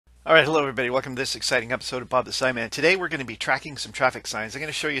All right, hello everybody. Welcome to this exciting episode of Bob the Sign Man. Today we're going to be tracking some traffic signs. I'm going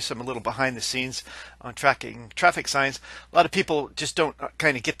to show you some a little behind the scenes on tracking traffic signs. A lot of people just don't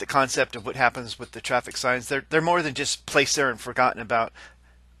kind of get the concept of what happens with the traffic signs. They're more than just placed there and forgotten about.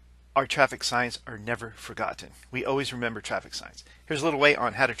 Our traffic signs are never forgotten. We always remember traffic signs. Here's a little way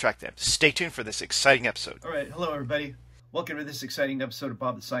on how to track them. Stay tuned for this exciting episode. All right, hello everybody. Welcome to this exciting episode of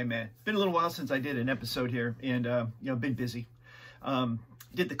Bob the Sign Man. Been a little while since I did an episode here, and been busy.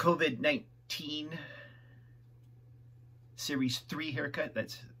 Did the COVID-19 Series 3 haircut.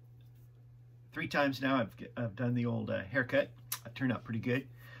 That's 3 times now I've done the old haircut. It turned out pretty good.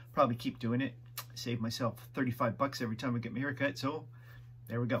 Probably keep doing it. Save myself 35 bucks every time I get my haircut, so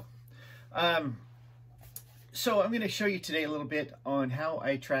there we go. So I'm going to show you today a little bit on how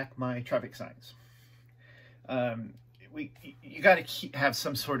I track my traffic signs. You got to have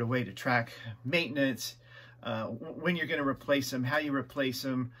some sort of way to track maintenance, when you're going to replace them, how you replace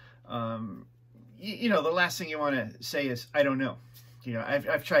them. The last thing you want to say is, I don't know.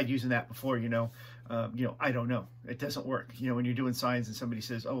 I've tried using that before, I don't know. It doesn't work. When you're doing signs and somebody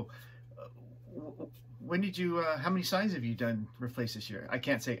says, oh, when did you, how many signs have you done replace this year? I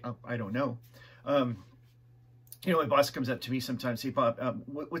can't say, oh, I don't know. My boss comes up to me sometimes, say, Bob,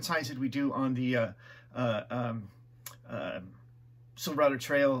 what signs did we do on the, Silverado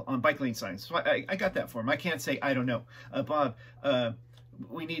Trail on bike lane signs? So I got that for him. I can't say I don't know. Bob,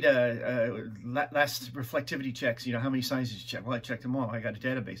 we need last reflectivity checks. How many signs did you check? Well, I checked them all. I got a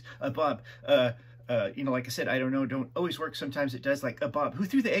database. Bob, like I said, I don't know. Don't always work. Sometimes it does. Like, Bob, who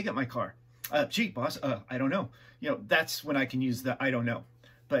threw the egg at my car? Gee, boss, I don't know. That's when I can use the I don't know.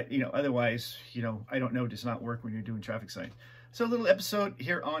 But, otherwise, I don't know does not work when you're doing traffic signs. So a little episode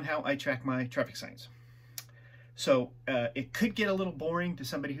here on how I track my traffic signs. So it could get a little boring to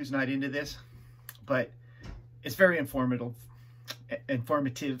somebody who's not into this, but it's very informative,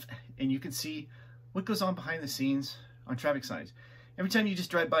 and you can see what goes on behind the scenes on traffic signs. Every time you just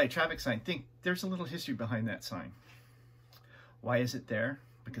drive by a traffic sign, think there's a little history behind that sign. Why is it there?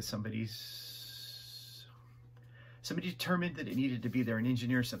 Because somebody determined that it needed to be there, an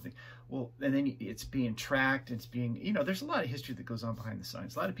engineer or something. Well, and then it's being tracked, it's being, there's a lot of history that goes on behind the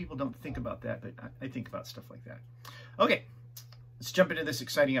signs. A lot of people don't think about that, but I think about stuff like that. Okay, let's jump into this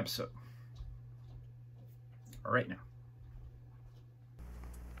exciting episode. All right now.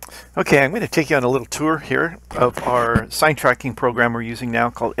 Okay, I'm going to take you on a little tour here of our sign tracking program we're using now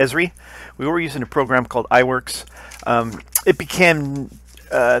called Esri. We were using a program called iWorks. It became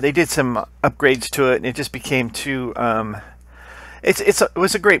they did some upgrades to it, and it just became too. It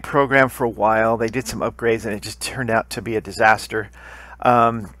was a great program for a while. They did some upgrades, and it just turned out to be a disaster.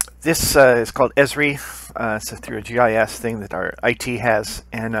 This is called Esri. It's through a GIS thing that our IT has,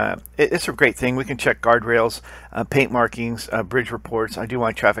 and it's a great thing. We can check guardrails, paint markings, bridge reports. I do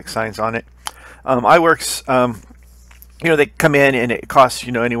want traffic signs on it. iWorks, they come in, and it costs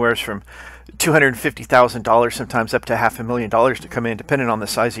anywhere from $250,000, sometimes up to $500,000 to come in, depending on the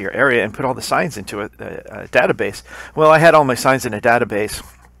size of your area, and put all the signs into a database. Well, I had all my signs in a database.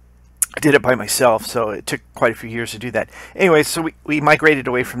 I did it by myself, so it took quite a few years to do that. Anyway, so we migrated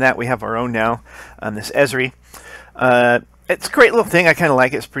away from that. We have our own now, this Esri. It's a great little thing. I kind of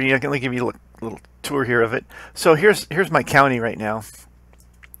like it. It's pretty. I can give you a little tour here of it. So here's my county right now,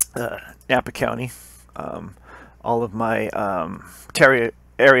 Napa County. All of my territory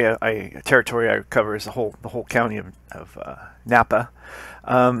I cover is the whole county of Napa.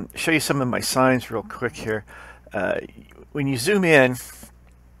 Show you some of my signs real quick here. When you zoom in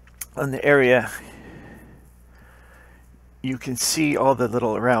on the area, you can see all the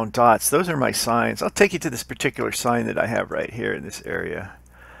little round dots. Those are my signs. I'll take you to this particular sign that I have right here in this area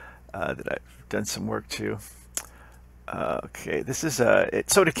that I've done some work to. Okay, this is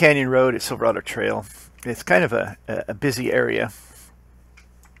it's Soda Canyon Road at Silverado Trail. It's kind of a busy area,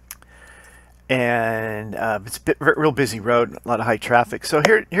 and it's a real busy road, a lot of high traffic. So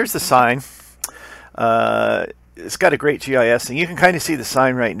here's the sign. It's got a great GIS thing. You can kind of see the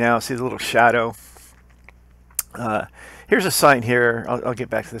sign right now. See the little shadow. Here's a sign here. I'll get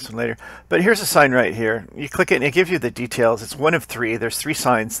back to this one later. But here's a sign right here. You click it and it gives you the details. It's one of 3. There's 3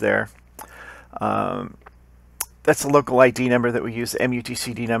 signs there. That's the local ID number that we use, the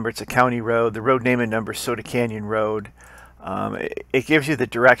MUTCD number. It's a county road. The road name and number is Soda Canyon Road. It gives you the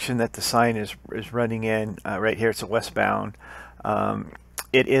direction that the sign is running in. Right here, it's a westbound.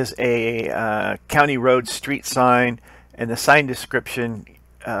 It is a county road street sign, and the sign description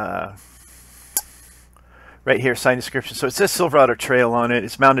right here, sign description. So it says Silverado Trail on it.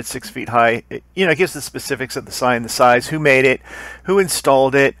 It's mounted 6 feet high. It gives the specifics of the sign, the size, who made it, who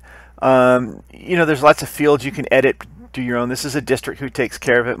installed it. There's lots of fields you can edit do your own. This is a district who takes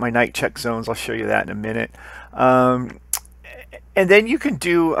care of it. My night check zones, I'll show you that in a minute. And then you can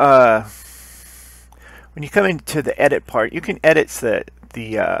do, when you come into the edit part, you can edit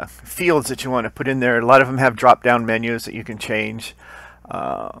the fields that you want to put in there. A lot of them have drop-down menus that you can change.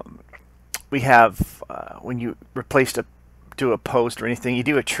 We have, when you do a post or anything, you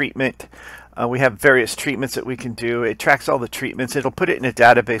do a treatment. We have various treatments that we can do. It tracks all the treatments. It'll put it in a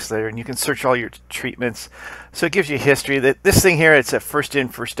database later, and you can search all your treatments. So it gives you history. This thing here, it's a first in,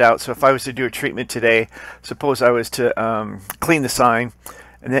 first out. So if I was to do a treatment today, suppose I was to clean the sign,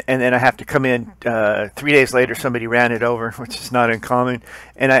 and then I have to come in 3 days later, somebody ran it over, which is not uncommon,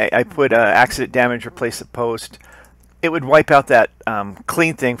 and I put accident damage, replace the post. It would wipe out that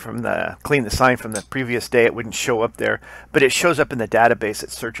clean the sign from the previous day. It wouldn't show up there, but it shows up in the database.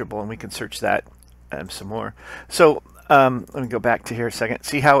 It's searchable, and we can search that some more. So let me go back to here a second.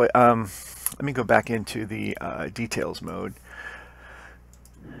 See how it, let me go back into the details mode.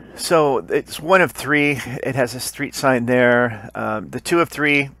 So it's 1 of 3. It has a street sign there. The 2 of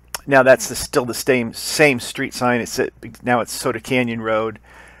 3. Now that's still the same street sign. Now it's Soda Canyon Road,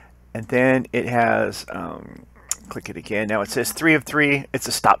 and then it has. Click it again. Now it says 3 of 3. It's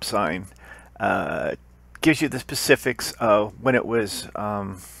a stop sign. Gives you the specifics of when it was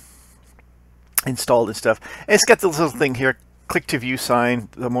installed and stuff. And it's got this little thing here. Click to view sign.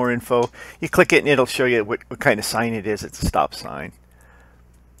 The more info. You click it and it'll show you what kind of sign it is. It's a stop sign.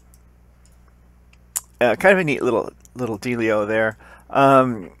 Kind of a neat little dealio there.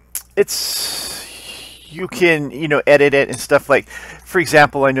 You can edit it and stuff like. For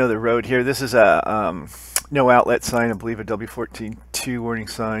example, I know the road here. This is a no outlet sign, I believe a W14.2 warning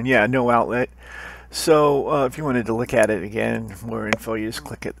sign. Yeah, no outlet. So if you wanted to look at it again, more info, you just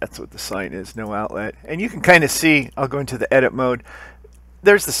click it. That's what the sign is, no outlet. And you can kind of see, I'll go into the edit mode.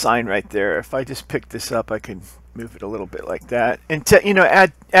 There's the sign right there. If I just pick this up, I can move it a little bit like that. And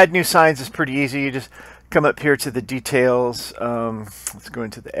add new signs is pretty easy. You just come up here to the details. Let's go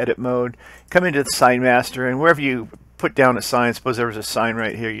into the edit mode. Come into the sign master, and wherever you put down a sign, suppose there was a sign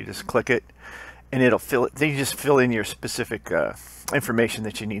right here, you just click it. And it'll fill it. Then you just fill in your specific information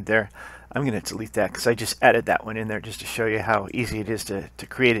that you need there. I'm going to delete that because I just added that one in there just to show you how easy it is to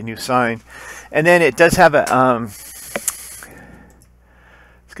create a new sign. And then it does have a.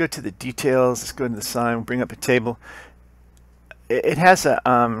 Let's go to the details. Let's go into the sign. We'll bring up a table. It has a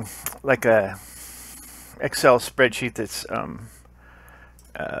like a Excel spreadsheet that's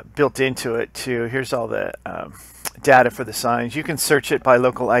built into it too. Here's all the data for the signs. You can search it by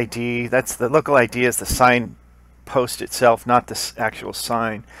local ID. The local ID is the sign post itself, not the actual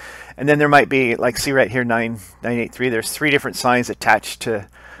sign. And then there might be, like, see right here, 9983. There's 3 different signs attached to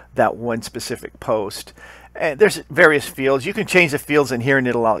that one specific post. And there's various fields. You can change the fields in here, and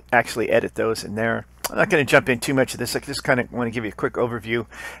it'll actually edit those in there. I'm not going to jump in too much of this. I just kind of want to give you a quick overview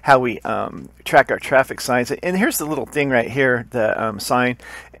how we track our traffic signs. And here's the little thing right here, the sign.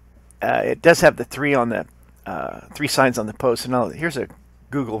 It does have the 3 on the 3 signs on the post, and here's a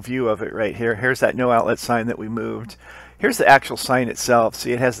Google view of it right here. Here's that no outlet sign that we moved. Here's the actual sign itself.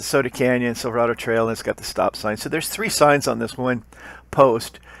 See, it has the Soda Canyon, Silverado Trail, and it's got the stop sign. So there's 3 signs on this one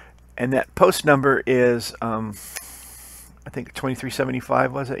post, and that post number is I think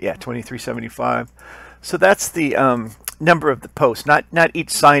 2375, was it? Yeah, 2375. So that's the number of the post. Not each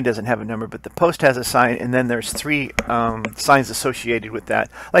sign doesn't have a number, but the post has a sign, and then there's 3 signs associated with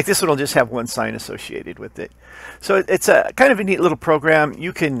that. Like this one will just have 1 sign associated with it. So it's a kind of a neat little program.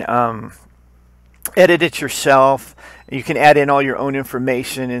 You can edit it yourself. You can add in all your own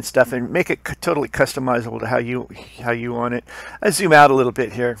information and stuff, and make it totally customizable to how you want it. I zoom out a little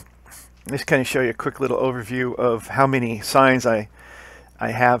bit here. Just kind of show you a quick little overview of how many signs I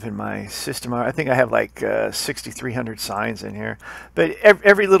have in my system. I think I have like 6,300 signs in here, but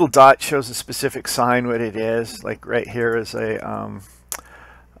every little dot shows a specific sign, what it is. Like right here is a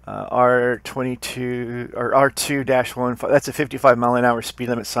R22 or R2-15. That's a 55-mile-an-hour speed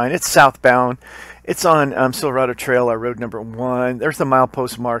limit sign. It's southbound. It's on Silverado Trail, our road number 1. There's the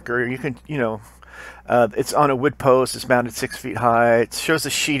milepost marker. You can, it's on a wood post. It's mounted 6 feet high. It shows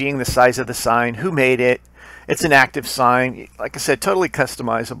the sheeting, the size of the sign, who made it. It's an active sign. Like I said, totally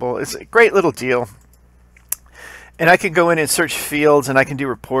customizable. It's a great little deal. And I can go in and search fields, and I can do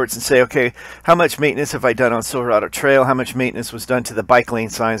reports and say, okay, how much maintenance have I done on Silverado Trail? How much maintenance was done to the bike lane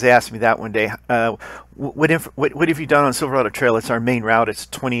signs? They asked me that one day. What have you done on Silverado Trail? It's our main route. It's a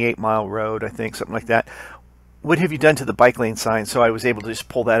 28-mile road, I think, something like that. What have you done to the bike lane sign? So I was able to just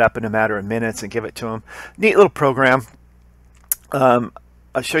pull that up in a matter of minutes and give it to them. Neat little program.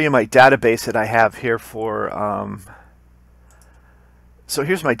 I'll show you my database that I have here for So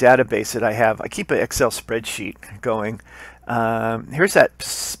here's my database that I have. I keep an Excel spreadsheet going. Here's that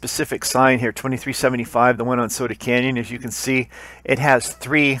specific sign here, 2375, the one on Soda Canyon. As you can see, it has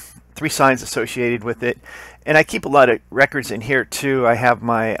three signs associated with it. And I keep a lot of records in here too. I have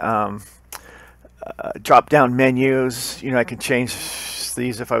my drop-down menus. You know, I can change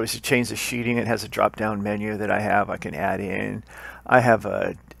these. If I was to change the sheeting, it has a drop-down menu that I can add in. I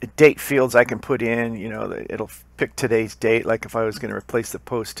have date fields I can put in. You know, it'll pick today's date. Like if I was going to replace the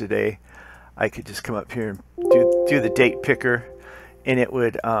post today, I could just come up here and do the date picker, and it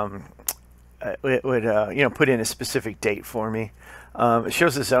would you know, put in a specific date for me. It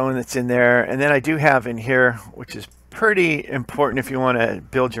shows the zone that's in there, and then I do have in here, which is pretty important if you want to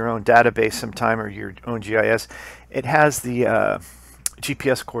build your own database sometime or your own GIS. It has the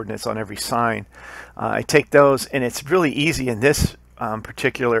GPS coordinates on every sign. I take those, and it's really easy in this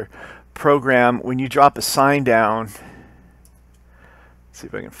particular program. When you drop a sign down, let's see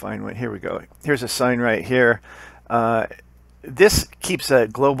if I can find one. Here we go. Here's a sign right here. This keeps a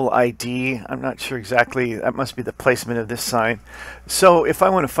global ID. I'm not sure exactly. That must be the placement of this sign. So if I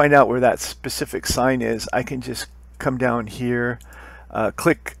want to find out where that specific sign is, I can just come down here,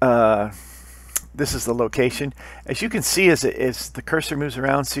 click. This is the location. As you can see, as the cursor moves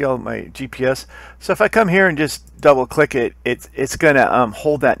around, see all my GPS. So if I come here and just double click it, it's going to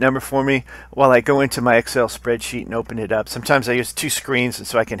hold that number for me while I go into my Excel spreadsheet and open it up. Sometimes I use two screens, and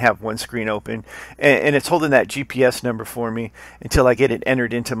so I can have one screen open, and it's holding that GPS number for me until I get it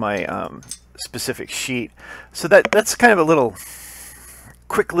entered into my specific sheet. So that's kind of a little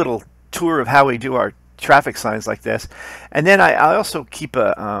quick little tour of how we do our traffic signs like this. And then I also keep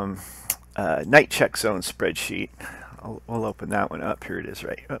a night check zone spreadsheet. We'll open that one up. Here it is,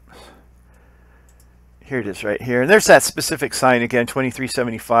 right. Oops. Here it is right here. And there's that specific sign again,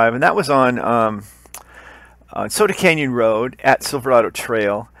 2375. And that was on Soda Canyon Road at Silverado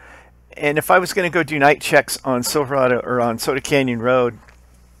Trail. And if I was going to go do night checks on Silverado or on Soda Canyon Road,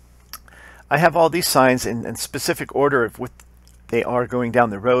 I have all these signs in specific order of what they are going down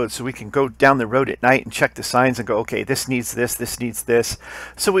the road, so we can go down the road at night and check the signs and go, okay, this needs this, this needs this.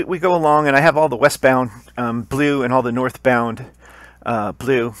 So we go along, and I have all the westbound blue and all the northbound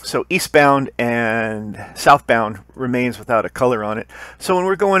blue. So eastbound and southbound remains without a color on it. So when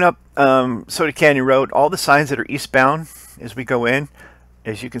we're going up Soda Canyon Road, all the signs that are eastbound as we go in,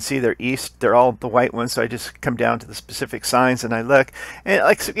 as you can see, they're east. They're all the white ones. So I just come down to the specific signs and I look. And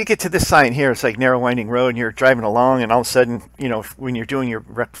like, so you get to this sign here. It's like narrow winding road, and you're driving along, and all of a sudden, you know, when you're doing your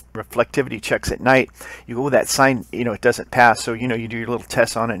reflectivity checks at night, you go, oh, that sign, you know, it doesn't pass. So, you know, you do your little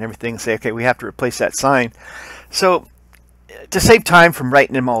tests on it and everything and say, okay, we have to replace that sign. So to save time from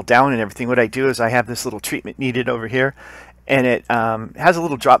writing them all down and everything, what I do is I have this little treatment needed over here. And it has a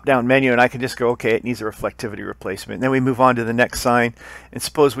little drop-down menu, and I can just go, okay, it needs a reflectivity replacement. And then we move on to the next sign. And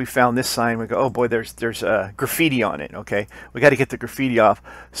suppose we found this sign. We go, oh boy, there's graffiti on it. Okay, we got to get the graffiti off.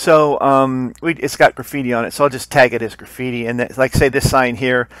 So it's got graffiti on it, so I'll just tag it as graffiti. And that, like say this sign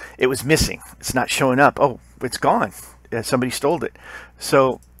here, it was missing. It's not showing up. Oh, it's gone. Somebody stole it.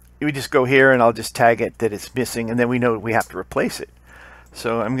 So we just go here, and I'll just tag it that it's missing, and then we know we have to replace it.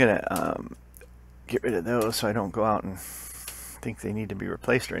 So I'm gonna get rid of those so I don't go out and think they need to be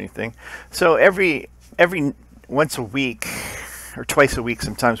replaced or anything. So every once a week or twice a week,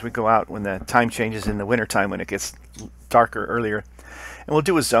 sometimes we go out when the time changes in the winter time, when it gets darker earlier, and we'll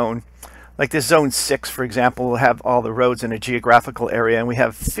do a zone. Like this zone 6, for example, will have all the roads in a geographical area, and we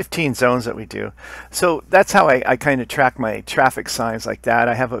have 15 zones that we do. So that's how I kind of track my traffic signs like that.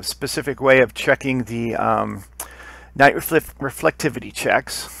 I have a specific way of checking the night reflectivity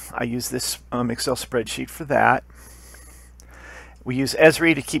checks. I use this Excel spreadsheet for that. We use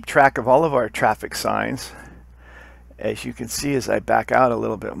Esri to keep track of all of our traffic signs. As you can see, as I back out a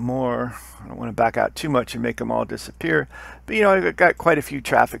little bit more, I don't want to back out too much and make them all disappear. But you know, I've got quite a few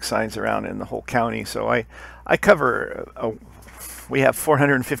traffic signs around in the whole county. So I cover, we have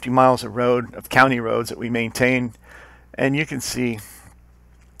 450 miles of county roads that we maintain. And you can see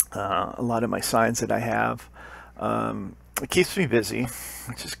a lot of my signs that I have. It keeps me busy,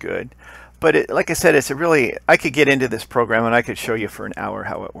 which is good. But like I said, it's a really, I could get into this program and I could show you for an hour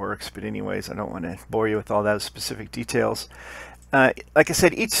how it works. But anyways, I don't want to bore you with all those specific details. Like I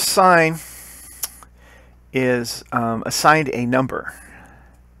said, each sign is assigned a number.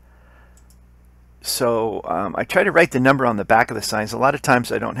 So I try to write the number on the back of the signs. A lot of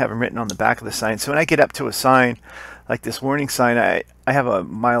times I don't have them written on the back of the sign. So when I get up to a sign, like this warning sign, I have a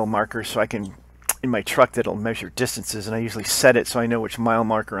mile marker so I can, in my truck, that'll measure distances, and I usually set it so I know which mile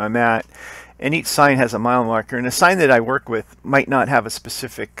marker I'm at. And each sign has a mile marker, and a sign that I work with might not have a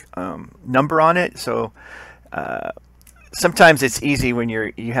specific number on it. So sometimes it's easy when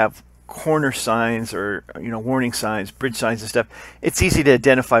you have corner signs or warning signs, bridge signs and stuff. It's easy to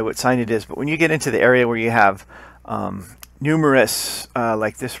identify what sign it is, but when you get into the area where you have numerous,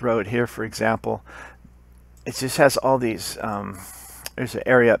 like this road here, for example, it just has all these. There's an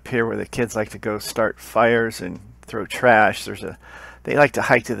area up here where the kids like to go start fires and throw trash. They like to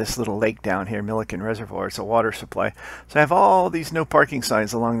hike to this little lake down here, Milliken Reservoir. It's a water supply. So I have all these no parking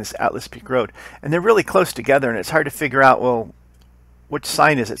signs along this Atlas Peak Road, and they're really close together, and it's hard to figure out, well, which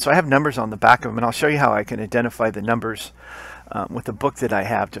sign is it? So I have numbers on the back of them, and I'll show you how I can identify the numbers with the book that I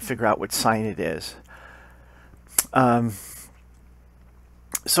have to figure out which sign it is.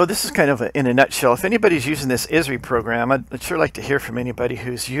 So this is kind of in a nutshell. If anybody's using this Esri program, I'd sure like to hear from anybody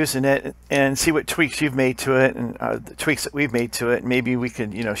who's using it and see what tweaks you've made to it and the tweaks that we've made to it. Maybe we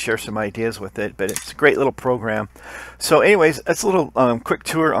could, share some ideas with it. But it's a great little program. So, anyways, that's a little quick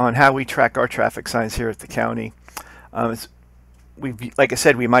tour on how we track our traffic signs here at the county. Like I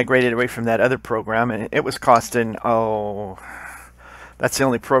said, we migrated away from that other program, and it was costing that's the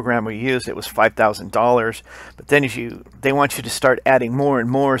only program we used. It was $5,000, but then they want you to start adding more and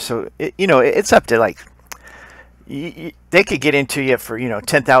more. So it's up to like they could get into you for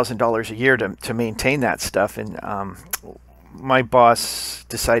 $10,000 a year to maintain that stuff. And my boss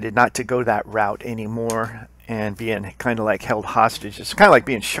decided not to go that route anymore and being kind of like held hostage. It's kind of like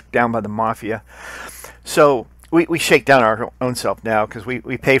being shook down by the mafia. So we shake down our own self now because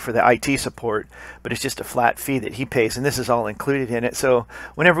we pay for the IT support, but it's just a flat fee that he pays, and this is all included in it. So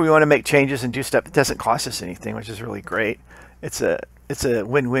whenever we want to make changes and do stuff, it doesn't cost us anything, which is really great. It's a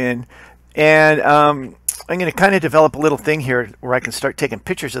win-win. And I'm going to kind of develop a little thing here where I can start taking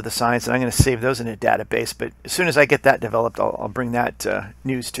pictures of the signs, and I'm going to save those in a database. But as soon as I get that developed, I'll bring that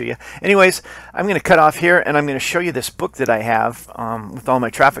news to you. Anyways, I'm going to cut off here, and I'm going to show you this book that I have with all my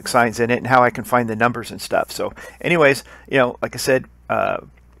traffic signs in it and how I can find the numbers and stuff. So anyways, like I said,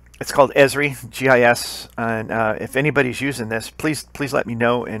 it's called Esri, GIS, and if anybody's using this, please let me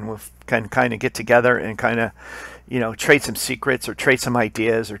know, and we can kind of get together and kind of trade some secrets or trade some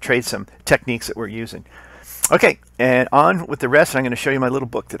ideas or trade some techniques that we're using. Okay, and on with the rest, I'm going to show you my little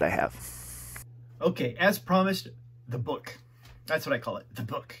book that I have. Okay, as promised, the book. That's what I call it, the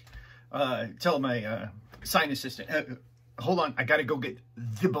book. Tell my sign assistant, hold on, I got to go get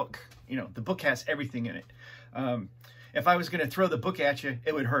the book. The book has everything in it. If I was going to throw the book at you,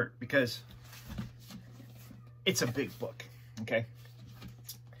 it would hurt because it's a big book, okay?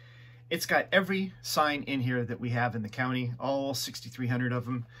 It's got every sign in here that we have in the county, all 6,300 of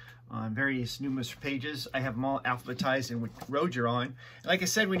them on various numerous pages. I have them all alphabetized and which road you're on. And like I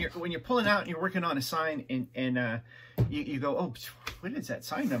said, when you're pulling out and you're working on a sign and you go, oh, what is that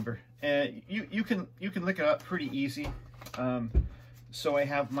sign number? You can look it up pretty easy. So I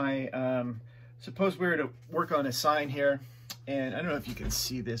have my, suppose we were to work on a sign here, and I don't know if you can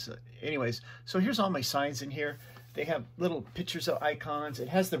see this. Anyways, so here's all my signs in here. They have little pictures of icons. It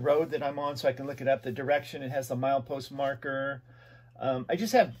has the road that I'm on so I can look it up, the direction. It has the milepost marker. I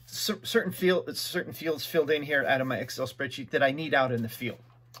just have certain fields filled in here out of my Excel spreadsheet that I need out in the field,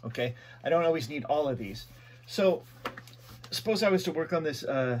 okay? I don't always need all of these. So suppose I was to work on this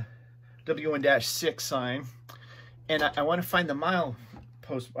W1-6 sign, and I want to find the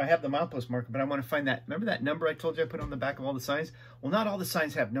milepost. I have the milepost marker, but I want to find that. Remember that number I told you I put on the back of all the signs? Well, not all the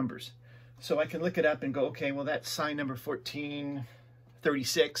signs have numbers. So I can look it up and go, okay, well, that's sign number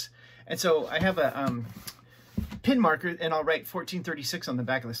 1436. And so I have a pin marker, and I'll write 1436 on the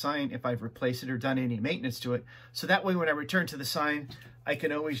back of the sign if I've replaced it or done any maintenance to it. So that way when I return to the sign, I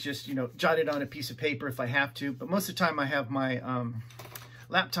can always just, jot it on a piece of paper if I have to. But most of the time I have my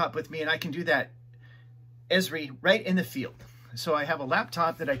laptop with me, and I can do that Esri right in the field. So I have a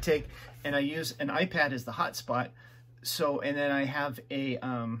laptop that I take, and I use an iPad as the hotspot. So, and then I have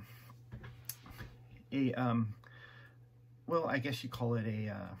well, I guess you call it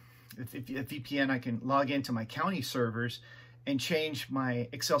a VPN. I can log into my county servers and change my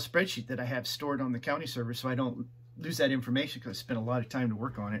Excel spreadsheet that I have stored on the county server so I don't lose that information because I spent a lot of time to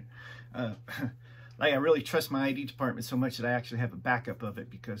work on it. Like I really trust my ID department so much that I actually have a backup of it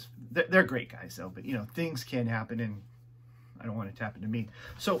because they're great guys though, but things can happen and I don't want it to happen to me.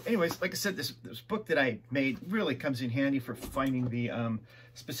 So anyways, like I said, this book that I made really comes in handy for finding the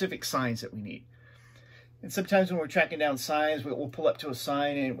specific signs that we need. And sometimes when we're tracking down signs, we'll pull up to a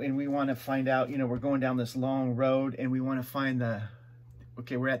sign and we want to find out, we're going down this long road and we want to find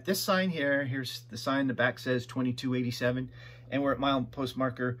okay, we're at this sign here. Here's the sign, the back says 2287, and we're at milepost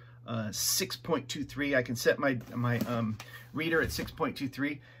marker 6.23. I can set my reader at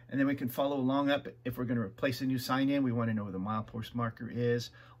 6.23, and then we can follow along up. If we're going to replace a new sign in, we want to know where the milepost marker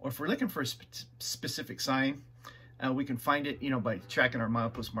is. Or if we're looking for a specific sign, We can find it, by tracking our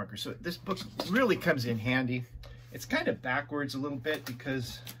milepost markers. So this book really comes in handy. It's kind of backwards a little bit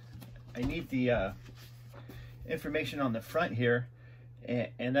because I need the information on the front here,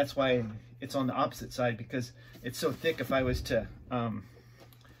 and that's why it's on the opposite side, because it's so thick. If I was to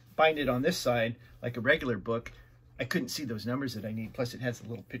bind it on this side like a regular book, I couldn't see those numbers that I need. Plus it has the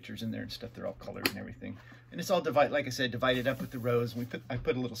little pictures in there and stuff. They're all colored and everything. And it's all divided, like I said, divided up with the rows. And I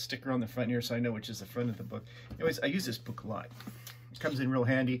put a little sticker on the front here so I know which is the front of the book. Anyways, I use this book a lot. It comes in real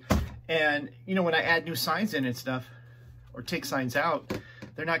handy. And when I add new signs in and stuff, or take signs out,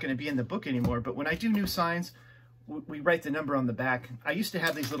 they're not going to be in the book anymore. But when I do new signs, we write the number on the back. I used to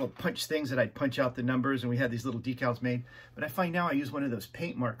have these little punch things that I'd punch out the numbers, and we had these little decals made. But I find now I use one of those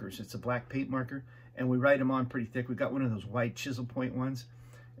paint markers. It's a black paint marker, and we write them on pretty thick. We got one of those wide chisel point ones,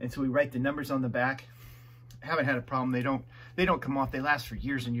 and so we write the numbers on the back. I haven't had a problem. They don't come off. They last for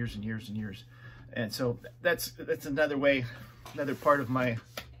years and years and years and years. And so that's another way, another part of my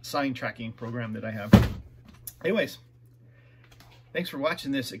sign tracking program that I have. Anyways, thanks for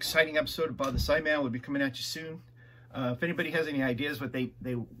watching this exciting episode of Bob the Sign Man. We'll be coming at you soon. If anybody has any ideas what they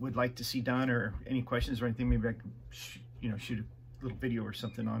would like to see done, or any questions or anything, maybe I can shoot a little video or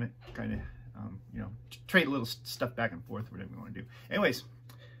something on it, kind of trade a little stuff back and forth, whatever you want to do. Anyways,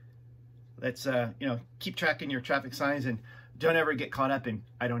 let's keep tracking your traffic signs, and don't ever get caught up in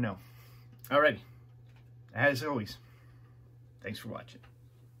I don't know. Alrighty, as always, thanks for watching.